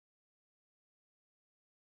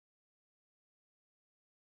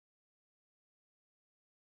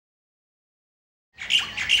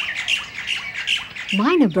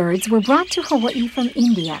Myna birds were brought to Hawaii from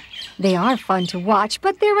India. They are fun to watch,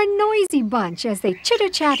 but they're a noisy bunch as they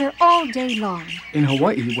chitter-chatter all day long. In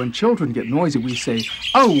Hawaii, when children get noisy, we say,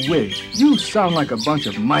 "Oh, wait, you sound like a bunch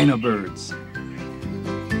of myna birds."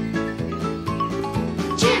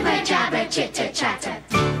 Jibber, jabber, chitter, chatter,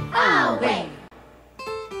 away.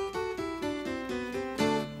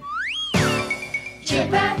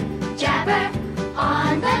 Jibber, jabber,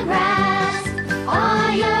 on the grass.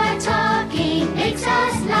 All your talking makes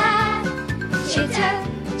us laugh. Chitter,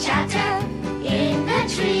 chatter, in the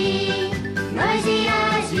tree, noisy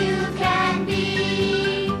as you can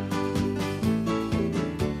be.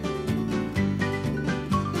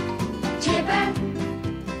 Jibber,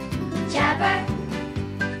 jabber,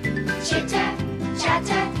 chitter,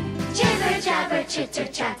 chatter, jibber, jabber, chitter,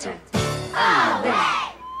 chatter, away.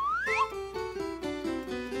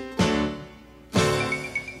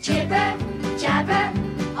 Jibber, jabber,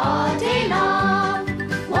 all day long.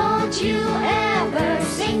 Won't you ever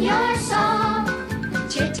sing your song?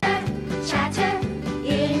 Chitter, chatter,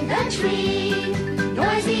 in the tree,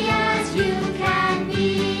 noisy as you can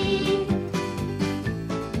be.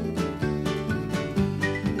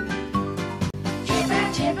 Jibber,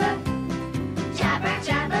 jibber, jabber,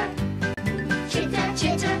 jabber, chitter,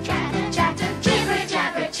 chitter, chatter, chatter, jibber,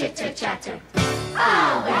 jabber, chitter, chatter,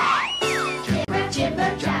 away.